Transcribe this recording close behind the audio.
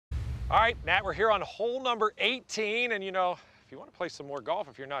All right, Nat, we're here on hole number 18, and you know, if you want to play some more golf,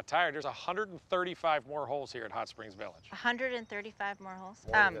 if you're not tired, there's 135 more holes here at Hot Springs Village. 135 more holes?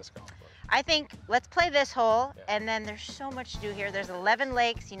 More than this golf course. I think let's play this hole, and then there's so much to do here. There's 11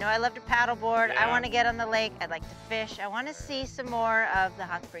 lakes. You know I love to paddleboard. Yeah. I want to get on the lake. I'd like to fish. I want to see some more of the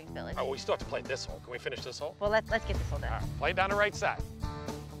Hot Springs Village. Oh, we still have to play this hole. Can we finish this hole? Well, let's get this hole done. All right, play it down the right side.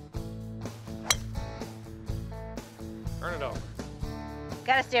 Turn it over.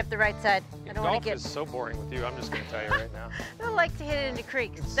 Gotta stay up the right side. I don't want to get. Golf is so boring with you. I'm just going to tell you right now. I don't like to hit it into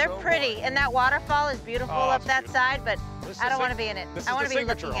creeks. It's They're so pretty, boring. and that waterfall is beautiful up that side, but I don't want to be in it. I want to be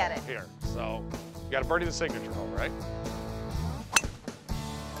looking at it. Here, so you got to birdie the signature hole, right?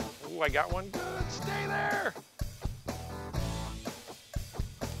 Ooh, I got one good. Stay there.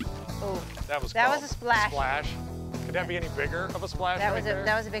 Oh, that was a splash. Splash. Could that be any bigger of a splash? That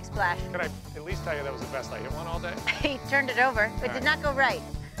was a big splash. Can I at least tell you that was the best I hit one all day? He turned it over. It did not go right.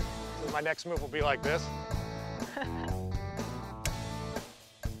 So my next move will be like this.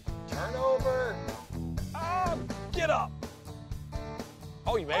 Turn over. Oh, get up.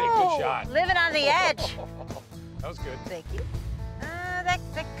 Oh, you made it. Good shot. Living on the edge. That was good. Thank you.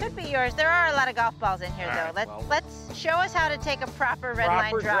 That could be yours. There are a lot of golf balls in here, though. Let's show us how to take a proper red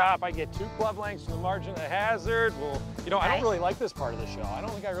line drop. Proper drop. I get 2 club lengths from the margin of the hazard. Well, you know, I don't really like this part of the show. I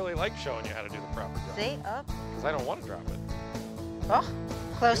don't think I really like showing you how to do the proper drop. See? Oh. Because I don't want to drop it. Oh,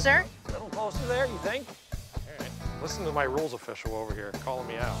 closer. A little closer there, you think? All right. Listen to my rules official over here calling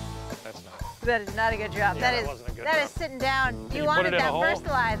me out. That's not. That is not a good drop. Yeah, that wasn't a good drop. That is sitting down. You put wanted it in that a hole? first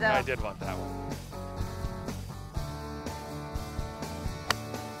lie, though. I did want that one.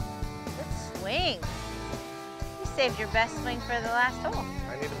 Good swing. You saved your best swing for the last hole.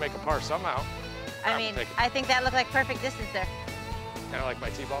 I need to make a par somehow. I mean, I think that looked like perfect distance there. Kind of like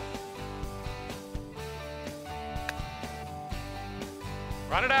my tee-ball.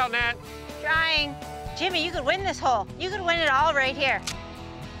 Run it out, Nat. Trying. Jimmy, you could win this hole. You could win it all right here.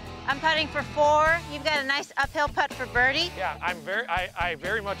 I'm putting for 4. You've got a nice uphill putt for birdie. Yeah, I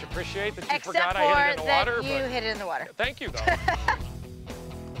very much appreciate that you forgot I hit it in the water. Except for that you hit it in the water. Thank you, though.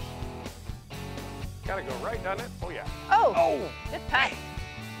 Gotta go right, doesn't it? Oh, yeah. Oh, good putt.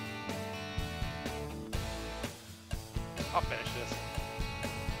 I'll finish this.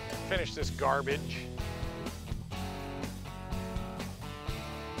 Finish this garbage.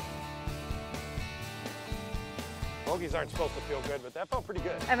 Bogeys aren't supposed to feel good, but that felt pretty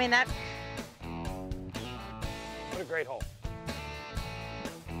good. I mean, that... What a great hole.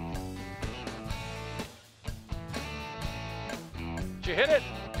 Did you hit it?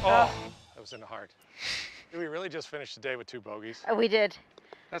 Oh, that was in the heart. Did we really just finish the day with 2 bogeys? We did.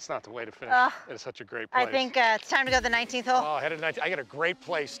 That's not the way to finish. It's such a great place. I think it's time to go to the 19th hole. Oh, headed to 19th. I got a great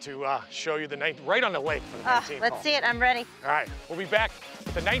place to show you the 19th, right on the lake for the 19th hole. Let's see it. I'm ready. All right, we'll be back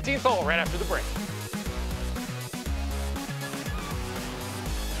at the 19th hole right after the break.